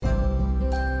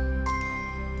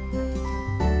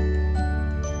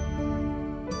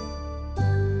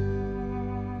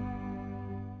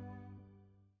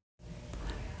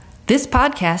This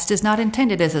podcast is not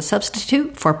intended as a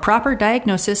substitute for proper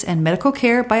diagnosis and medical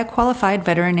care by a qualified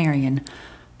veterinarian.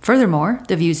 Furthermore,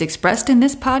 the views expressed in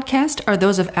this podcast are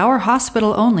those of our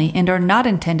hospital only and are not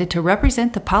intended to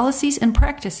represent the policies and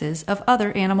practices of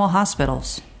other animal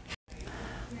hospitals.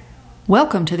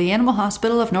 Welcome to the Animal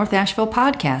Hospital of North Asheville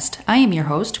podcast. I am your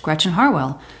host, Gretchen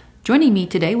Harwell. Joining me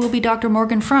today will be Dr.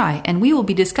 Morgan Fry, and we will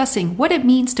be discussing what it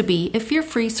means to be a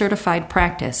fear-free certified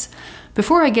practice.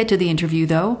 Before I get to the interview,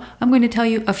 though, I'm going to tell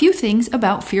you a few things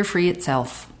about Fear-Free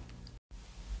itself.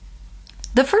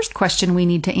 The first question we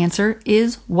need to answer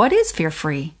is, what is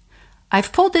Fear-Free?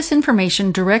 I've pulled this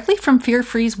information directly from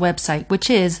Fear-Free's website, which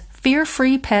is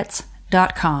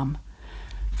fearfreepets.com.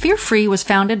 Fear-Free was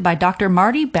founded by Dr.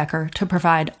 Marty Becker to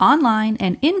provide online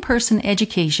and in-person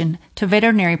education to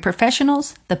veterinary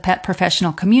professionals, the pet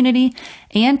professional community,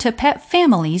 and to pet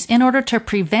families in order to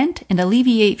prevent and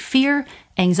alleviate fear,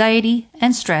 anxiety,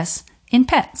 and stress in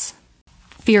pets.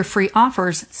 Fear-Free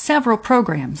offers several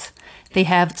programs. They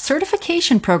have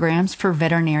certification programs for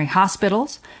veterinary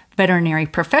hospitals, veterinary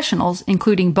professionals,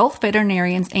 including both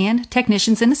veterinarians and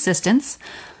technicians and assistants,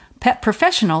 pet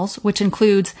professionals, which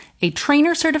includes a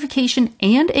trainer certification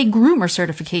and a groomer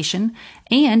certification,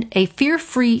 and a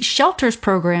Fear-Free Shelters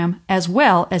program, as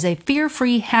well as a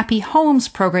Fear-Free Happy Homes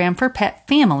program for pet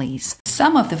families.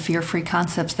 Some of the Fear-Free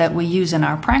concepts that we use in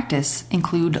our practice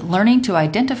include learning to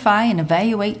identify and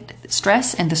evaluate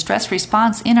stress and the stress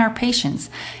response in our patients,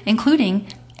 including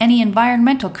any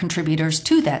environmental contributors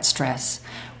to that stress.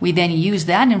 We then use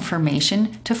that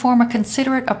information to form a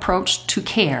considerate approach to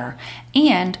care,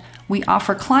 and we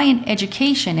offer client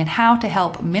education in how to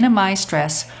help minimize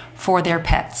stress for their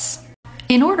pets.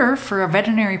 In order for a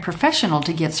veterinary professional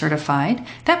to get certified,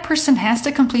 that person has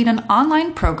to complete an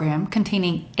online program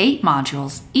containing 8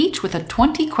 modules, each with a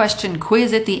 20-question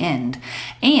quiz at the end,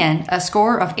 and a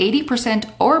score of 80%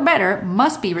 or better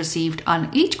must be received on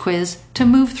each quiz to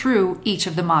move through each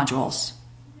of the modules.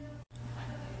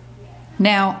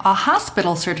 Now, a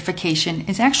hospital certification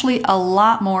is actually a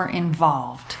lot more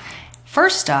involved.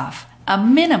 First off, a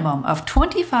minimum of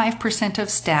 25% of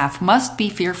staff must be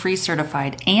Fear-Free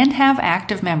certified and have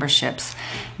active memberships.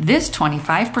 This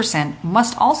 25%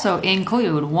 must also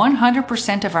include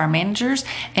 100% of our managers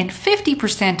and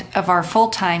 50% of our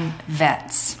full-time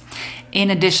vets. In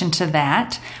addition to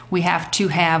that, we have to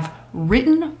have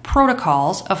written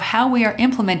protocols of how we are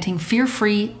implementing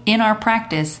Fear-Free in our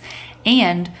practice,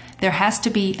 and there has to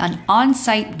be an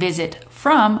on-site visit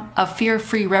from a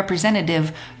Fear-Free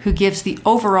representative who gives the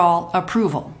overall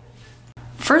approval.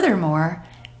 Furthermore,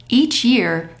 each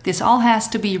year this all has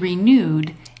to be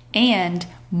renewed, and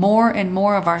more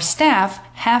of our staff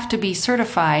have to be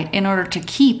certified in order to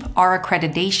keep our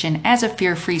accreditation as a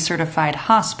Fear-Free certified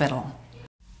hospital.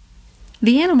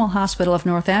 The Animal Hospital of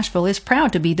North Asheville is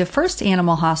proud to be the first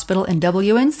animal hospital in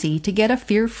WNC to get a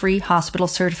Fear-Free hospital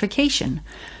certification.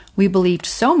 We believed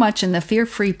so much in the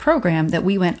Fear-Free program that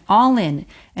we went all in,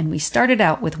 and we started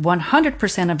out with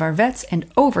 100% of our vets and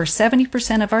over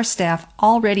 70% of our staff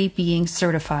already being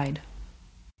certified.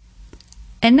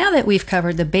 And now that we've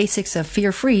covered the basics of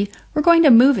Fear-Free, we're going to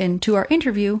move into our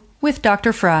interview with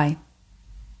Dr. Fry.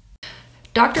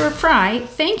 Dr. Fry,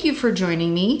 thank you for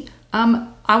joining me. I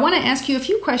want to ask you a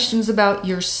few questions about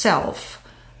yourself.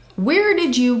 Where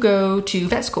did you go to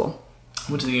vet school?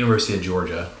 I went to the University of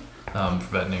Georgia. For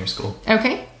veterinary school.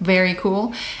 Okay, very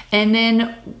cool. And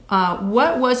then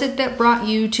what was it that brought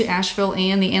you to Asheville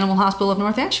and the Animal Hospital of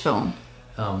North Asheville?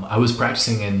 I was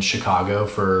practicing in Chicago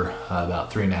for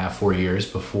about 3.5-4 years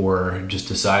before just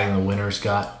deciding the winters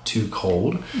got too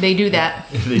cold. They do that.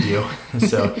 They do.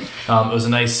 So it was a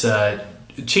nice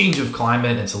change of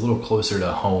climate. It's a little closer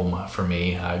to home for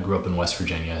me. I grew up in West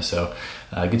Virginia, so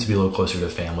I get to be a little closer to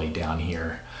family down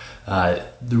here.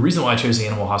 The reason why I chose the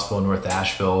Animal Hospital in North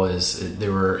Asheville is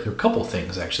there were a couple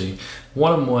things, actually.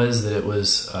 One of them was that it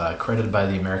was accredited by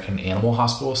the American Animal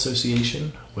Hospital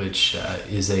Association, which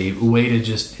is a way to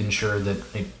just ensure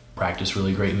that they practice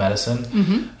really great medicine.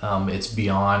 Mm-hmm. It's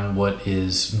beyond what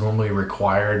is normally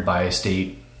required by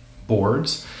state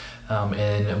boards.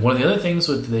 And one of the other things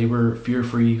was they were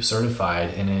Fear-Free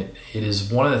certified, and it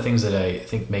is one of the things that I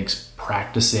think makes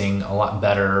practicing a lot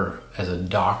better as a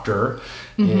doctor.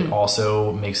 Mm-hmm. It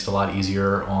also makes it a lot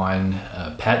easier on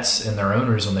pets and their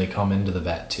owners when they come into the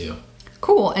vet too.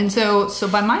 Cool. And so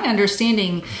by my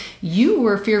understanding, you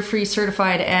were Fear-Free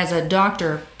certified as a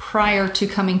doctor prior to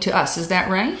coming to us. Is that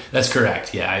right? That's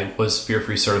correct. Yeah, I was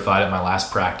Fear-Free certified at my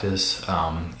last practice,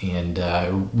 and I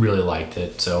really liked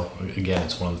it. So again,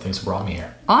 it's one of the things that brought me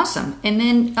here. Awesome. And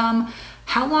then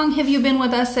how long have you been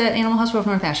with us at Animal Hospital of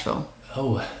North Asheville?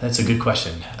 Oh, that's a good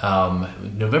question.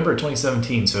 November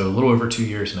 2017, so a little over 2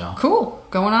 years now. Cool.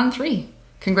 Going on 3.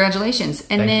 Congratulations.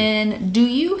 And then do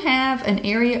you have an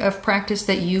area of practice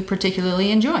that you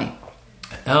particularly enjoy?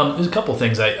 There's a couple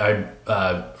things. I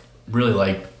really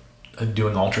like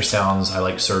doing ultrasounds. I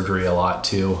like surgery a lot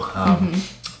too.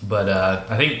 But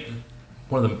I think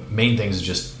one of the main things is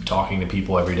just talking to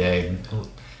people every day.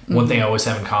 One thing I always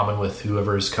have in common with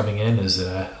whoever's coming in is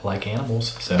I like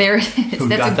animals. So there it is.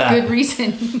 That's a good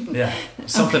reason. Yeah,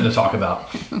 something to talk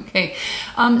about. Okay.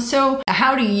 So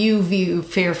how do you view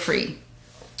Fear Free?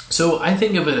 So I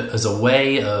think of it as a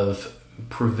way of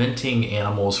preventing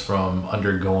animals from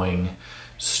undergoing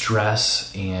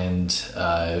stress and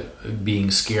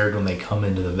being scared when they come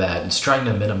into the vet. It's trying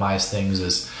to minimize things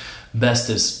as best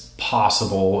as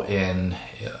possible, and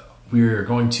we're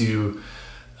going to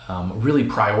really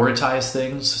prioritize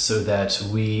things so that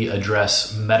we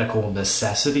address medical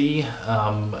necessity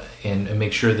and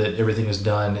make sure that everything is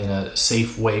done in a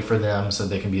safe way for them so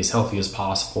they can be as healthy as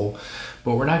possible.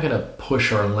 But we're not going to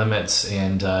push our limits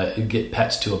and get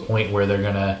pets to a point where they're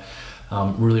going to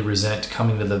really resent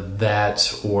coming to the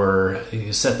vet or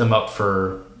set them up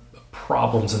for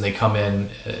problems and they come in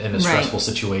a stressful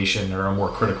situation or a more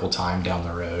critical time down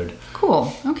the road.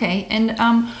 Cool. Okay. And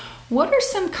what are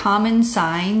some common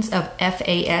signs of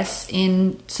FAS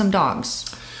in some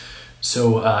dogs?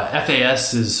 So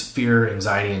FAS is fear,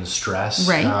 anxiety, and stress.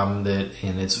 Right. And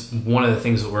it's one of the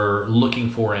things that we're looking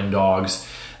for in dogs.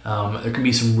 There can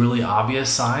be some really obvious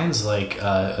signs, like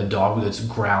a dog that's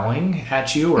growling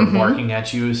at you or barking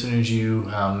at you as soon as you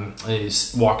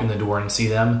walk in the door and see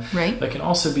them. Right. There can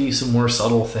also be some more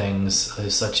subtle things,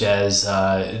 such as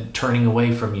turning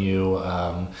away from you,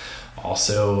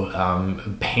 also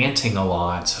panting a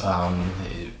lot,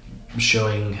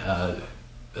 showing a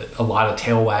lot of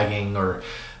tail wagging or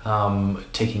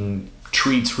taking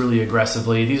treats really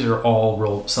aggressively. These are all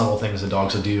real subtle things that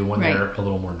dogs will do when they're a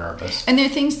little more nervous. And they're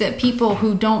things that people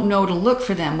who don't know to look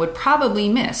for them would probably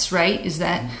miss, right? Is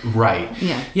that... Right.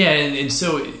 Yeah. Yeah, and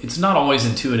so it's not always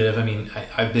intuitive. I mean,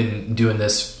 I've been doing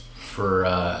this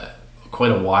for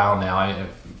quite a while now. I've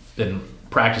been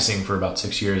practicing for about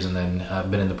 6 years and then I've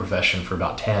been in the profession for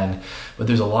about 10. But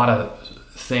there's a lot of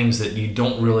things that you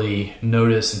don't really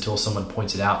notice until someone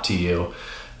points it out to you,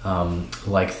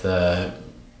 like the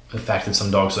fact that some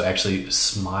dogs will actually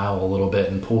smile a little bit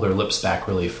and pull their lips back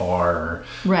really far,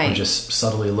 or just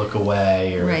subtly look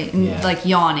away, or and like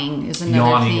yawning is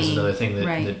another thing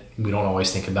that we don't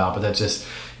always think about. But that's just,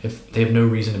 if they have no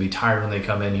reason to be tired when they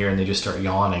come in here and they just start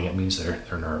yawning, it means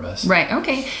they're nervous. Right.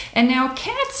 Okay. And now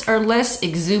cats are less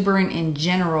exuberant in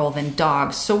general than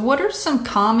dogs. So what are some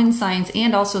common signs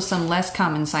and also some less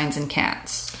common signs in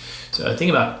cats? So I think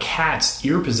about cats,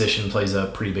 ear position plays a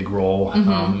pretty big role.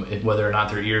 Whether or not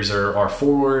their ears are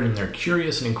forward and they're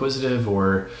curious and inquisitive,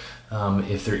 or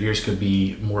if their ears could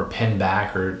be more pinned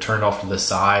back or turned off to the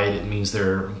side, it means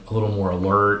they're a little more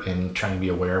alert and trying to be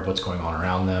aware of what's going on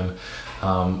around them.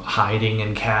 Hiding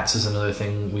in cats is another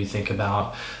thing we think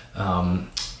about.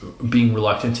 Being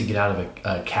reluctant to get out of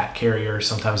a cat carrier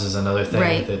sometimes is another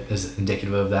thing that is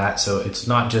indicative of that. So it's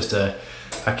not just a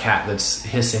cat that's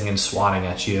hissing and swatting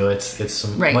at you. It's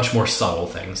some much more subtle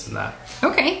things than that.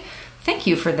 Okay, thank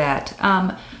you for that.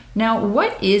 Now,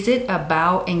 what is it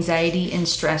about anxiety and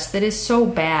stress that is so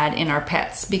bad in our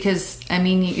pets? Because, I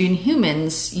mean, in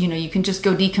humans, you can just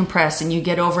go decompress and you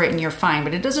get over it and you're fine,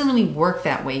 but it doesn't really work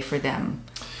that way for them.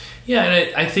 Yeah,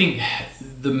 and I think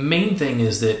the main thing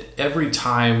is that every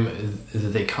time that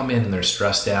they come in and they're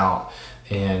stressed out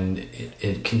and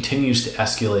it continues to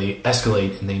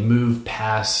escalate and they move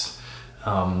past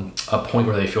a point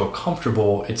where they feel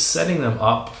comfortable, it's setting them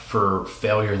up for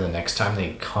failure the next time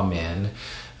they come in,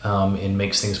 and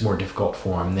makes things more difficult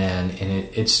for them then. And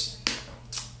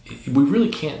we really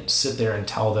can't sit there and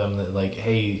tell them that, like,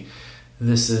 hey,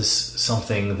 this is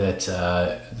something that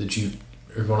you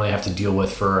are going to have to deal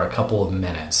with for a couple of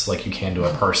minutes, like you can to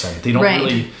a person. They don't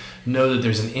really know that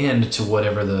there's an end to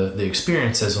whatever the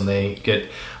experience is when they get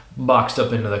boxed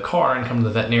up into the car and come to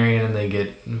the veterinarian and they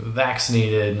get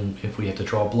vaccinated, and if we have to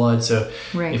draw blood. So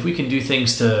if we can do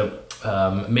things to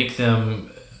make them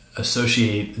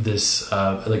associate this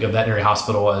like a veterinary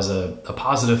hospital as a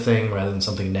positive thing rather than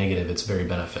something negative, it's very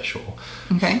beneficial.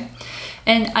 Okay.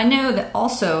 And I know that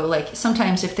also, like,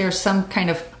 sometimes if there's some kind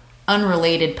of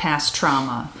unrelated past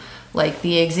trauma, like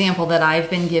the example that I've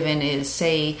been given is,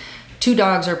 say, two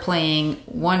dogs are playing,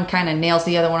 one kind of nails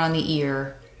the other one on the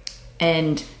ear,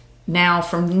 and now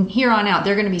from here on out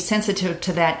they're going to be sensitive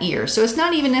to that ear. So it's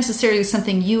not even necessarily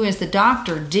something you as the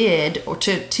doctor did or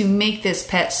to make this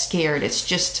pet scared. It's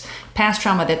just past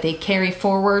trauma that they carry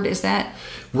forward. Is that...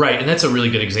 Right, and that's a really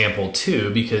good example too,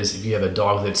 because if you have a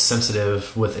dog that's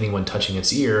sensitive with anyone touching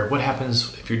its ear, what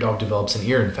happens if your dog develops an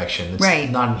ear infection?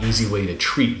 It's not an easy way to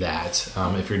treat that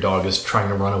if your dog is trying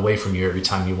to run away from you every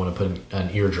time you want to put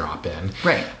an eardrop in.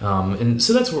 Right. And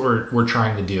so that's what we're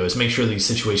trying to do, is make sure these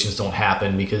situations don't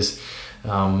happen, because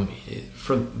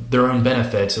for their own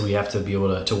benefit, so we have to be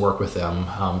able to work with them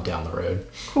down the road.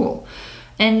 Cool.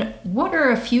 And what are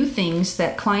a few things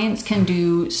that clients can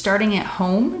do starting at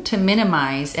home to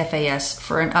minimize FAS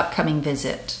for an upcoming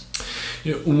visit?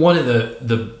 One of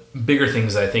the bigger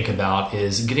things I think about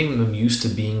is getting them used to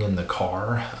being in the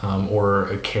car or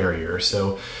a carrier.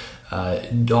 So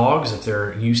dogs, if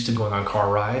they're used to going on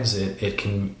car rides, it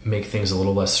can make things a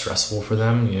little less stressful for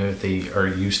them. If they are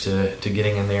used to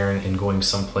getting in there and going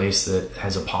someplace that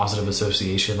has a positive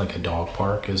association, like a dog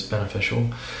park, is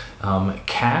beneficial.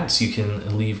 Cats, you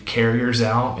can leave carriers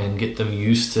out and get them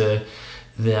used to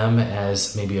them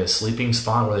as maybe a sleeping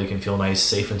spot where they can feel nice,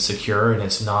 safe, and secure, and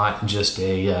it's not just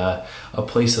a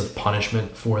place of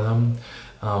punishment for them.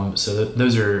 So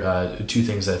those are two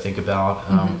things I think about.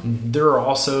 There are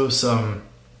also some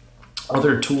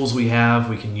other tools we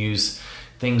have. We can use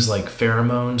things like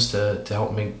pheromones to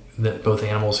help make both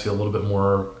animals feel a little bit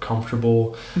more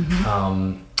comfortable.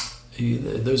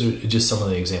 Those are just some of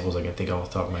the examples I can think of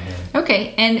off the top of my head.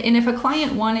 Okay, and if a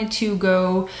client wanted to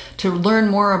go to learn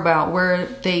more about where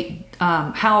they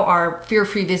how our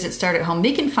fear-free visits start at home,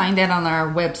 they can find that on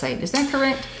our website. Is that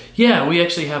correct? Yeah, we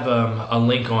actually have a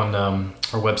link on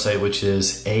our website, which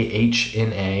is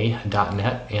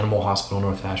ahna.net, Animal Hospital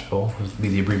North Asheville, would be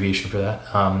the abbreviation for that.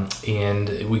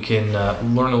 And we can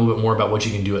learn a little bit more about what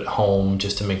you can do at home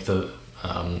just to make the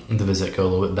visit go a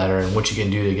little bit better, and what you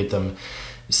can do to get them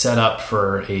set up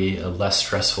for a less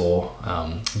stressful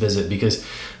visit. Because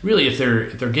really, if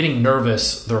they're getting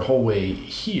nervous their whole way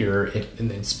here,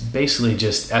 it's basically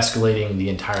just escalating the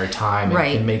entire time,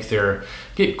 and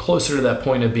get closer to that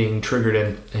point of being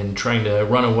triggered and trying to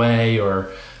run away,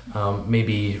 or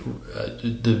maybe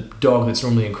the dog that's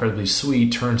normally incredibly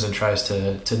sweet turns and tries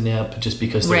to nip just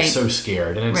because they're so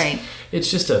scared, and it's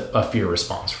just a fear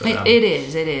response for them. It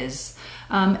is.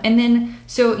 And then,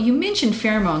 so you mentioned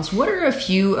pheromones. What are a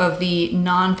few of the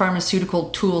non-pharmaceutical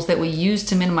tools that we use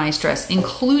to minimize stress,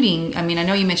 including, I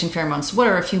know you mentioned pheromones. What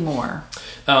are a few more?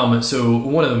 So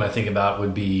one of them I think about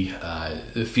would be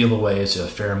Feel Away. It's a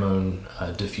pheromone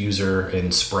diffuser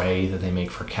and spray that they make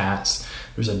for cats.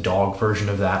 There's a dog version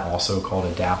of that also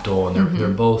called Adaptil, and they're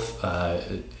both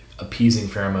appeasing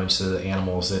pheromones to the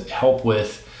animals that help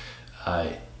with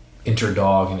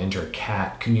inter-dog and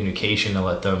inter-cat communication, to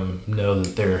let them know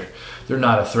that they're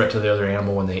not a threat to the other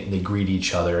animal when they greet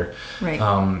each other.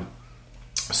 Right.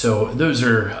 So those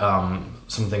are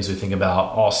some things we think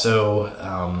about.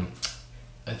 Also,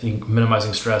 I think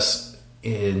minimizing stress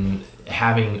in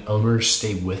having owners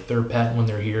stay with their pet when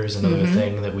they're here is another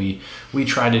thing that we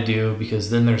try to do,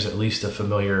 because then there's at least a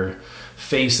familiar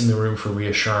face in the room for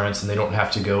reassurance, and they don't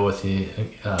have to go with the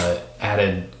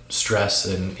added stress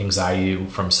and anxiety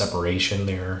from separation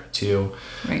there too.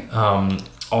 Right.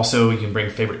 Also, you can bring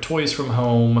favorite toys from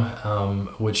home,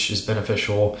 which is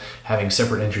beneficial. Having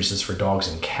separate entrances for dogs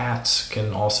and cats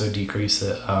can also decrease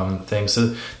things.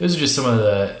 So those are just some of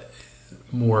the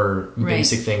more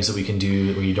basic things that we can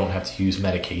do where you don't have to use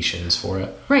medications for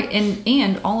it. Right,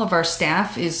 and all of our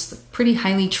staff is pretty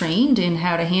highly trained in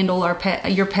how to handle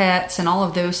your pets and all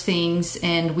of those things.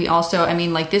 And we also,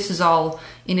 this is all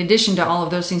in addition to all of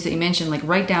those things that you mentioned, like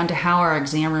right down to how our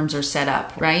exam rooms are set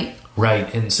up, right?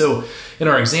 Right, and so in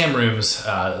our exam rooms,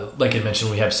 like I mentioned,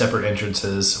 we have separate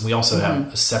entrances. We also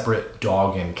have separate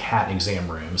dog and cat exam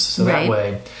rooms. So that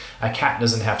way, a cat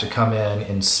doesn't have to come in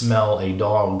and smell a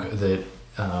dog that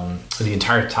the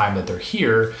entire time that they're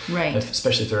here. Right.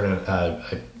 Especially if they're in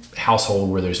a household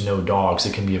where there's no dogs,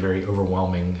 it can be a very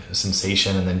overwhelming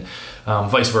sensation. And then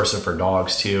vice versa for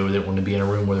dogs too. They want to be in a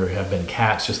room where there have been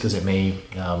cats, just because it may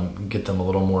get them a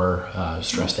little more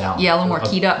stressed out. Yeah, a little more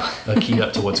keyed up. Keyed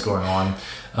up to what's going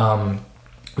on.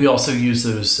 We also use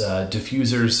those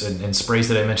diffusers and sprays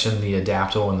that I mentioned, the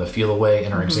Adaptil and the Feel Away,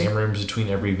 in our exam rooms between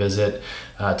every visit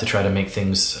to try to make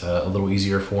things a little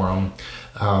easier for them.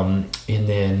 And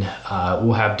then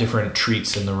we'll have different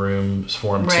treats in the rooms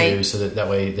for them too, so that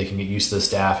way they can get used to the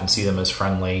staff and see them as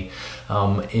friendly.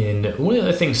 And one of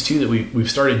the things too that we've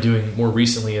started doing more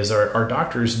recently is our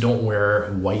doctors don't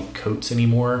wear white coats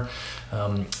anymore.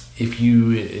 If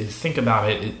you think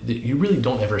about it, you really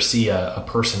don't ever see a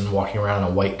person walking around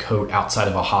in a white coat outside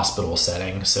of a hospital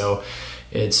setting. So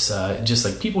it's just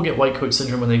like people get white coat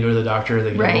syndrome when they go to the doctor.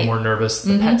 They get a little more nervous.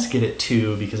 The pets get it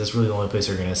too because it's really the only place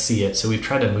they're going to see it. So we've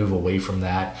tried to move away from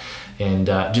that. And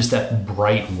just that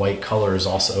bright white color is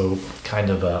also kind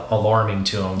of alarming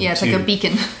to them. Yeah, it's too. like a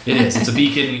beacon. It is. It's a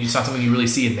beacon. It's not something you really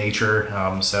see in nature.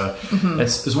 So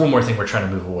that's one more thing we're trying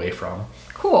to move away from.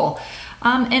 Cool.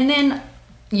 And then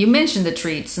you mentioned the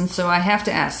treats. And so I have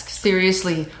to ask,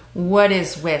 seriously, what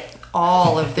is with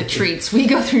all of the treats? We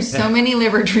go through so many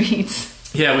liver treats.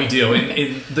 Yeah, we do.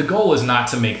 And the goal is not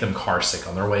to make them car sick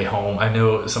on their way home. I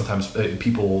know sometimes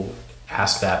people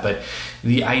ask that, but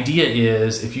the idea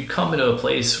is if you come into a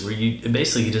place where you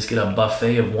basically just get a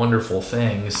buffet of wonderful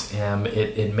things,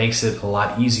 it makes it a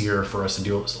lot easier for us to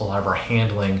do a lot of our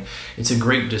handling. It's a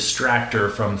great distractor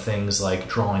from things like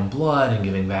drawing blood and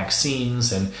giving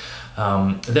vaccines, and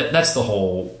that's the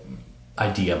whole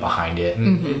idea behind it.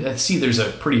 And I see there's a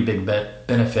pretty big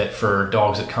benefit for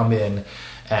dogs that come in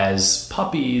as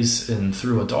puppies and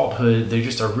through adulthood. They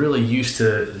just are really used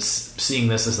to seeing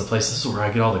this as the place. This is where I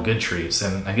get all the good treats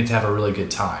and I get to have a really good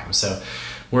time. So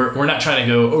we're not trying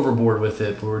to go overboard with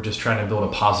it, but we're just trying to build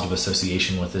a positive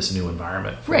association with this new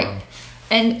environment for them.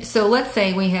 And so let's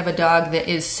say we have a dog that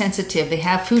is sensitive. They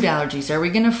have food allergies. Are we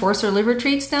going to force our liver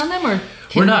treats down them, or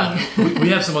we're not? We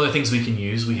have some other things we can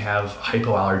use. We have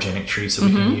hypoallergenic treats that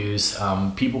we can use.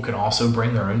 People can also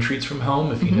bring their own treats from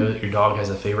home. If you know that your dog has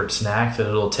a favorite snack that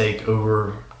it'll take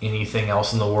over anything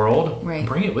else in the world,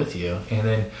 bring it with you. And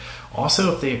then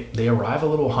also if they arrive a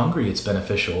little hungry, it's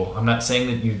beneficial. I'm not saying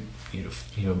that you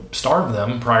starve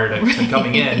them prior to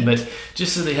coming in, but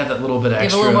just so they have that little bit of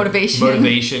extra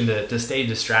motivation to stay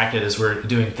distracted as we're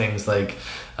doing things like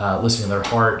listening to their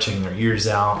heart, checking their ears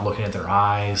out, looking at their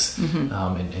eyes,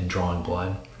 and drawing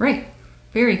blood. Right.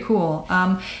 Very cool.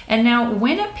 And now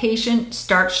when a patient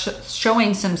starts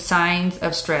showing some signs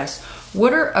of stress,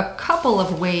 what are a couple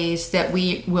of ways that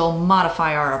we will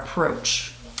modify our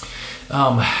approach?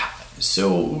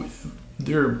 So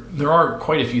there are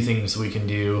quite a few things we can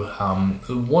do.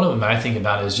 One of them that I think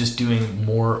about is just doing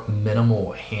more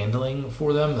minimal handling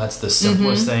for them. That's the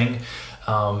simplest thing.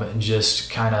 Just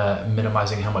kind of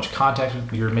minimizing how much contact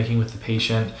you're making with the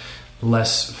patient,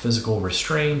 less physical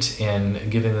restraint,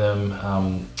 and giving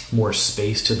them more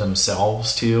space to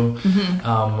themselves too.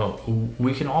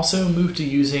 We can also move to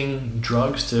using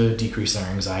drugs to decrease their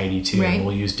anxiety too. And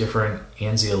we'll use different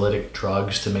anxiolytic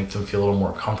drugs to make them feel a little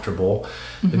more comfortable.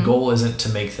 The goal isn't to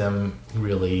make them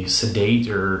really sedate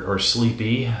or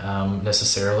sleepy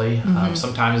necessarily.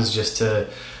 Sometimes it's just to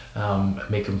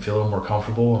make them feel a little more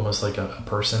comfortable, almost like a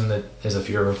person that has a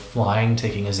fear of flying,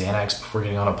 taking a Xanax before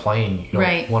getting on a plane. You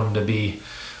don't want them to be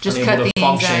just unable to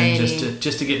function, anxiety.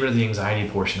 just to get rid of the anxiety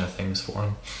portion of things for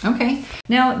them. Okay.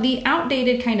 Now, the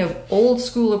outdated kind of old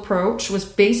school approach was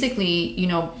basically,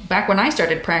 back when I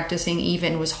started practicing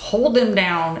even, was hold them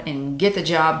down and get the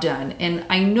job done. And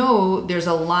I know there's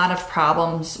a lot of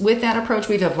problems with that approach.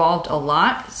 We've evolved a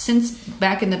lot since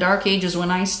back in the dark ages when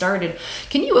I started.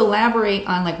 Can you elaborate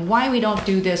on why we don't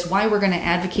do this, why we're going to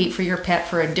advocate for your pet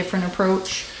for a different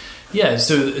approach? Yeah,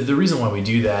 so the reason why we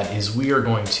do that is we are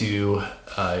going to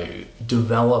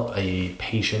develop a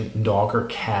patient, dog or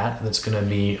cat, that's going to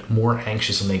be more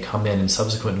anxious when they come in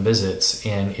subsequent visits,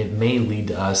 and it may lead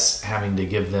to us having to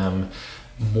give them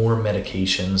more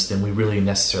medications than we really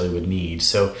necessarily would need.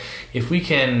 So if we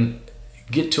can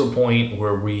get to a point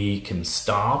where we can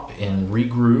stop and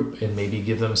regroup and maybe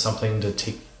give them something to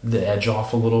take the edge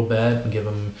off a little bit and give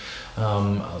them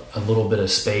a little bit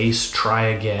of space, try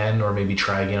again, or maybe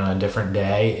try again on a different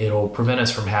day, it'll prevent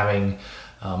us from having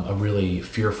a really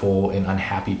fearful and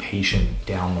unhappy patient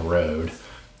down the road.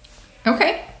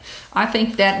 Okay. I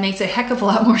think that makes a heck of a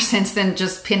lot more sense than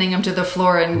just pinning them to the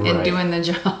floor and doing the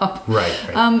job. Right.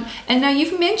 And now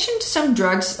you've mentioned some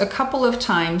drugs a couple of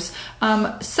times.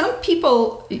 Some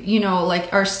people,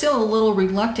 are still a little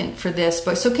reluctant for this.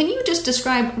 But so can you just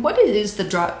describe what it is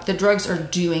the drugs are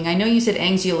doing? I know you said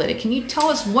anxiolytic. Can you tell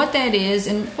us what that is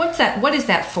and what is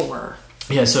that for?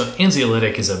 Yeah, so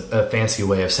anxiolytic is a fancy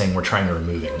way of saying we're trying to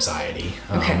remove anxiety.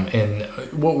 And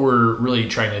what we're really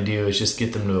trying to do is just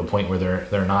get them to a point where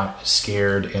they're not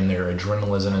scared and their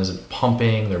adrenaline isn't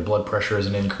pumping, their blood pressure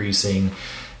isn't increasing,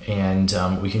 and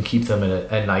we can keep them in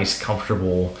a nice,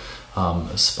 comfortable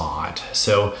spot.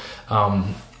 So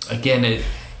again,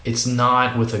 it's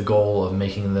not with a goal of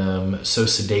making them so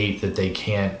sedate that they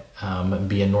can't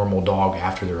be a normal dog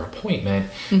after their appointment.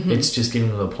 It's just getting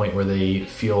them to the point where they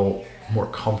feel more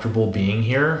comfortable being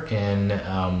here and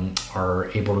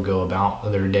are able to go about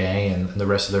their day and the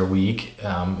rest of their week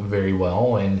very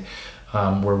well, and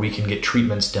where we can get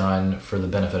treatments done for the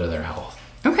benefit of their health.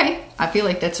 Okay. I feel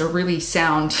like that's a really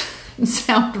sound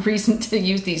sound reason to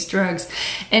use these drugs.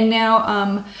 And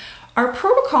now, our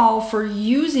protocol for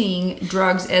using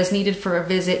drugs as needed for a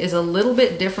visit is a little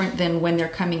bit different than when they're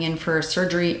coming in for a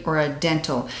surgery or a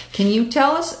dental. Can you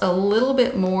tell us a little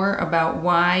bit more about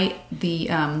why the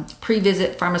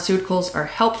pre-visit pharmaceuticals are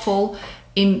helpful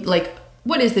in, like,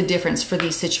 what is the difference for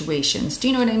these situations? Do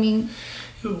you know what I mean?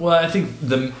 Well, I think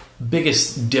the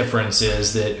biggest difference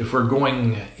is that if we're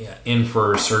going in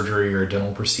for surgery or a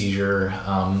dental procedure,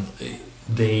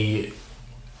 they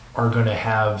are going to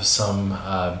have some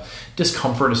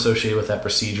discomfort associated with that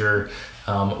procedure,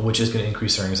 which is going to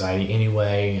increase their anxiety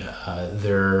anyway.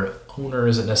 Their owner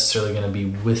isn't necessarily going to be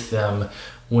with them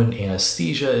when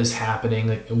anesthesia is happening.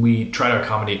 Like, we try to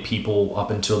accommodate people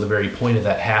up until the very point of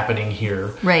that happening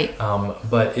here. Right.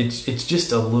 But it's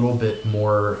just a little bit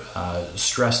more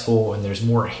stressful, and there's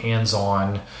more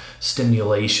hands-on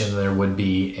stimulation than there would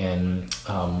be in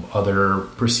other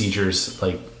procedures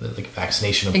like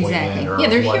vaccination appointment. Exactly. Or yeah,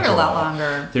 they're blood here a lot draw.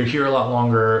 longer. They're here a lot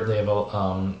longer. They have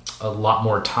a lot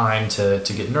more time to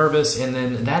get nervous, and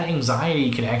then that anxiety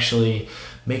can actually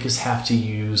make us have to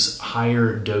use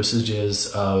higher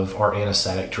dosages of our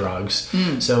anesthetic drugs.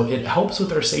 So it helps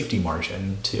with our safety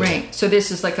margin too. Right. So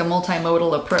this is like a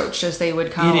multimodal approach, as they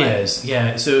would call it. It is,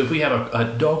 yeah. So if we have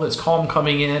a dog that's calm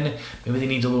coming in, maybe they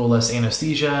need a little less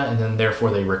anesthesia, and then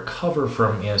therefore they recover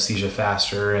from anesthesia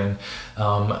faster. And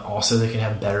also they can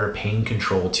have better pain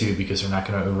control too, because they're not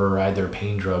going to override their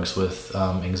pain drugs with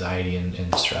anxiety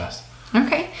and stress.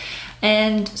 Okay.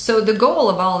 And so the goal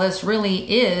of all this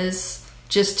really is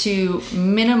just to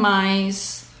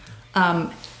minimize,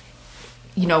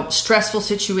 stressful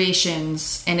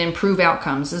situations and improve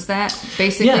outcomes. Is that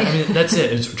basically? Yeah, I mean, that's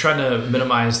it. It's trying to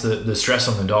minimize the stress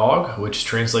on the dog, which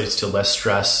translates to less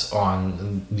stress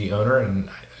on the owner. And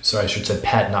sorry, I should say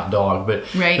pet, not dog, but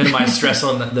right. Minimize stress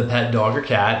on the pet, dog, or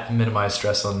cat, minimize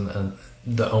stress on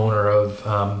the owner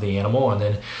of the animal. And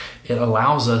then it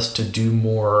allows us to do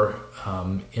more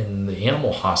in the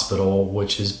animal hospital,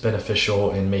 which is beneficial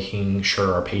in making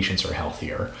sure our patients are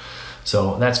healthier.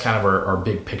 So that's kind of our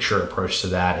big picture approach to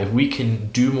that. If we can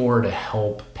do more to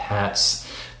help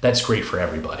pets, that's great for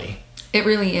everybody. It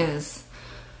really is.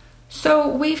 So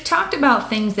we've talked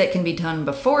about things that can be done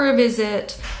before a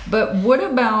visit, but what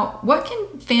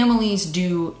can families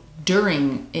do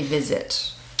during a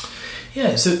visit?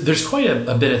 Yeah, so there's quite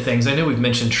a bit of things. I know we've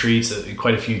mentioned treats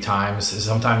quite a few times.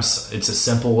 Sometimes it's as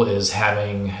simple as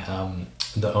having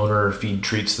the owner feed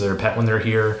treats to their pet when they're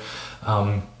here.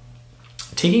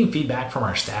 Taking feedback from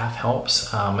our staff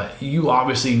helps. You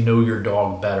obviously know your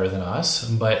dog better than us,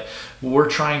 but we're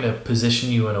trying to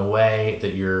position you in a way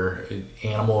that your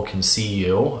animal can see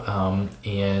you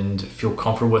and feel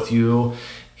comfortable with you,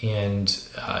 and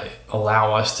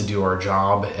allow us to do our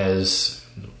job as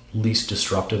least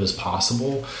disruptive as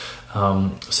possible.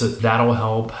 So that'll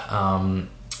help. And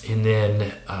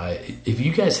then if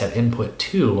you guys have input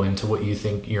too into what you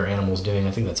think your animal's doing,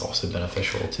 I think that's also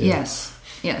beneficial too. Yes.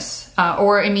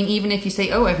 Or, I mean, even if you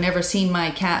say, oh, I've never seen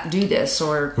my cat do this,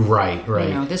 or right.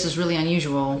 This is really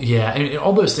unusual. Yeah. And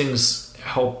all those things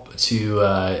help to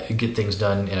get things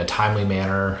done in a timely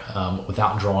manner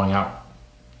without drawing out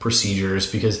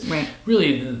procedures, because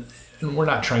really we're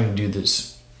not trying to do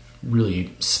this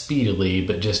really speedily,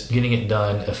 but just getting it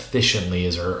done efficiently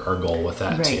is our goal with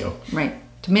that too. Right.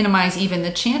 To minimize even the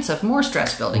chance of more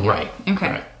stress building up. Right. Okay.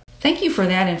 Right. Thank you for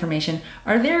that information.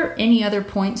 Are there any other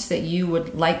points that you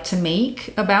would like to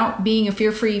make about being a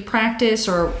fear-free practice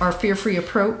or our fear-free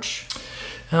approach?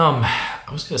 I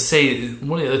was going to say,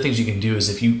 one of the other things you can do is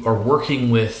if you are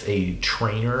working with a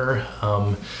trainer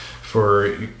for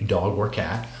your dog or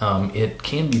cat, it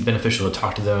can be beneficial to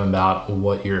talk to them about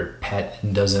what your pet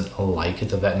doesn't like at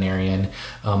the veterinarian,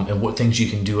 and what things you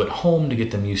can do at home to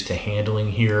get them used to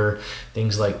handling here.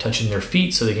 Things like touching their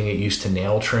feet so they can get used to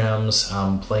nail trims,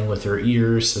 playing with their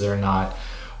ears so they're not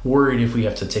worried if we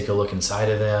have to take a look inside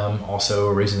of them. Also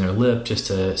raising their lip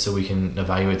so we can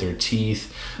evaluate their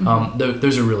teeth.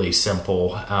 Those are really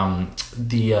simple.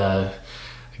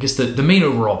 I guess the main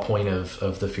overall point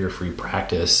of the Fear-Free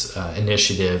Practice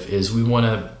initiative is we want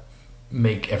to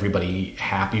make everybody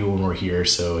happy when we're here.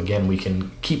 So again, we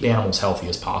can keep animals healthy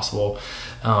as possible.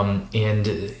 And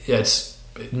it's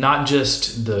not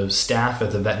just the staff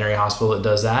at the veterinary hospital that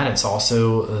does that. It's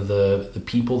also the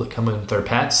people that come in with their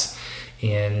pets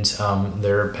and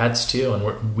their pets too.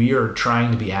 And we are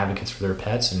trying to be advocates for their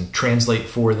pets and translate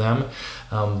for them.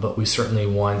 But we certainly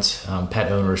want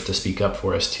pet owners to speak up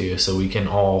for us too, so we can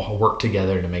all work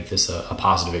together to make this a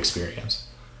positive experience.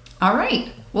 All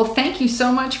right. Well, thank you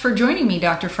so much for joining me,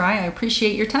 Dr. Fry. I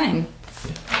appreciate your time.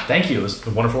 Thank you. It was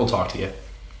wonderful to talk to you.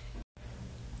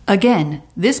 Again,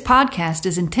 this podcast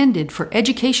is intended for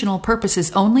educational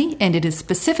purposes only, and it is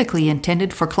specifically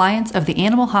intended for clients of the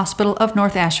Animal Hospital of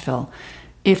North Asheville.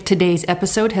 If today's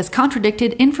episode has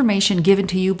contradicted information given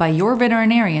to you by your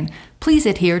veterinarian, please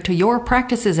adhere to your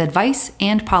practice's advice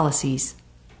and policies.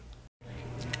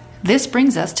 This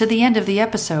brings us to the end of the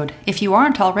episode. If you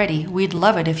aren't already, we'd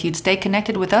love it if you'd stay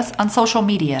connected with us on social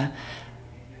media.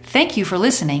 Thank you for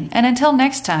listening, and until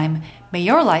next time, may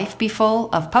your life be full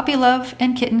of puppy love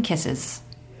and kitten kisses.